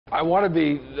I want to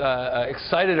be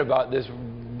excited about this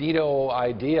neato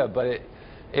idea, but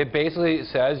it basically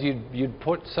says you'd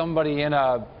put somebody in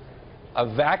a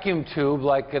vacuum tube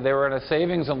like they were in a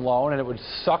savings and loan, and it would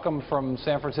suck them from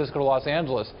San Francisco to Los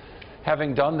Angeles.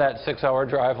 Having done that 6-hour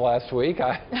drive last week,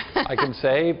 I can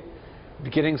say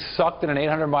getting sucked in an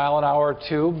 800-mile-an-hour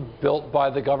tube built by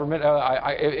the government.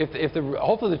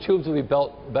 Hopefully the tubes will be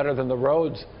built better than the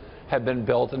roads have been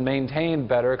built and maintained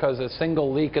better, because a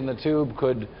single leak in the tube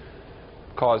could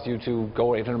cause you to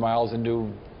go 800 miles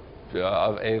into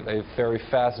a very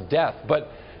fast death. But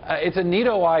it's a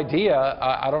neato idea.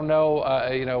 I don't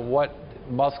know, what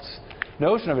Musk's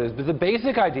notion of it is, but the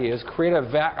basic idea is create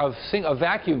a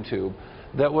vacuum tube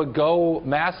that would go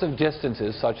massive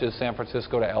distances, such as San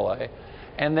Francisco to LA,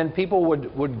 and then people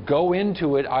would go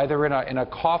into it either in a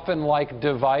coffin-like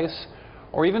device,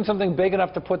 or even something big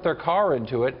enough to put their car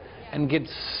into it, and get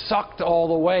sucked all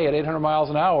the way at 800 miles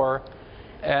an hour.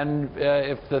 And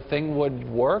if the thing would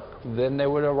work, then they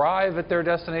would arrive at their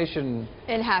destination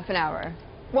in half an hour.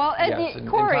 Well, yes,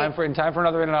 Cory, in time for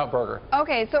another In-N-Out burger.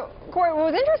 Okay, so Cory,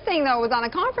 what was interesting though was on a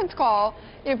conference call,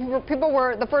 people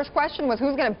were, the first question was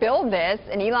who's going to build this,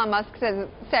 and Elon Musk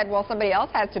said, well, somebody else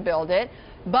has to build it,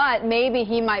 but maybe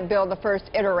he might build the first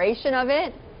iteration of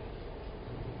it.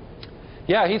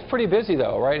 Yeah, he's pretty busy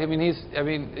though, right?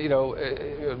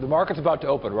 The market's about to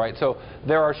open, right? So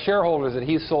there are shareholders that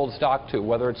he's sold stock to,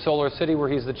 whether it's Solar City, where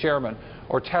he's the chairman,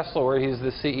 or Tesla, where he's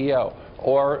the CEO,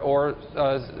 or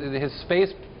his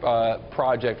space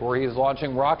project, where he's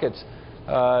launching rockets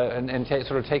and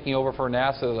sort of taking over for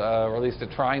NASA, or at least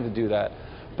trying to do that.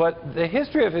 But the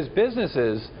history of his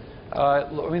businesses,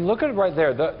 look at it right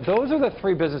there. Those are the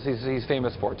three businesses he's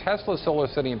famous for: Tesla, Solar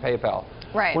City, and PayPal.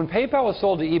 Right. When PayPal was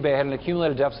sold to eBay, it had an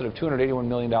accumulated deficit of $281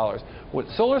 million.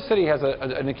 Solar City has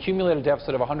an accumulated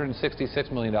deficit of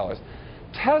 $166 million.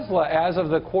 Tesla, as of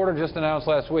the quarter just announced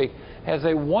last week, has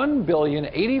a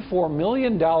 $1,084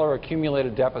 million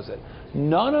accumulated deficit.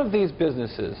 None of these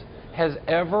businesses has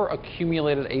ever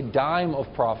accumulated a dime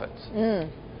of profits.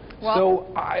 Well, so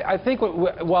I think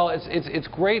while it's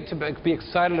great to be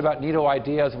excited about neato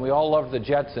ideas, and we all love the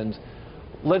Jetsons,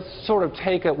 let's sort of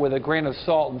take it with a grain of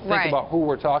salt and think about who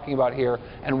we're talking about here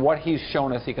and what he's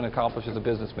shown us he can accomplish as a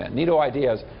businessman. Neato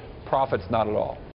ideas, profits not at all.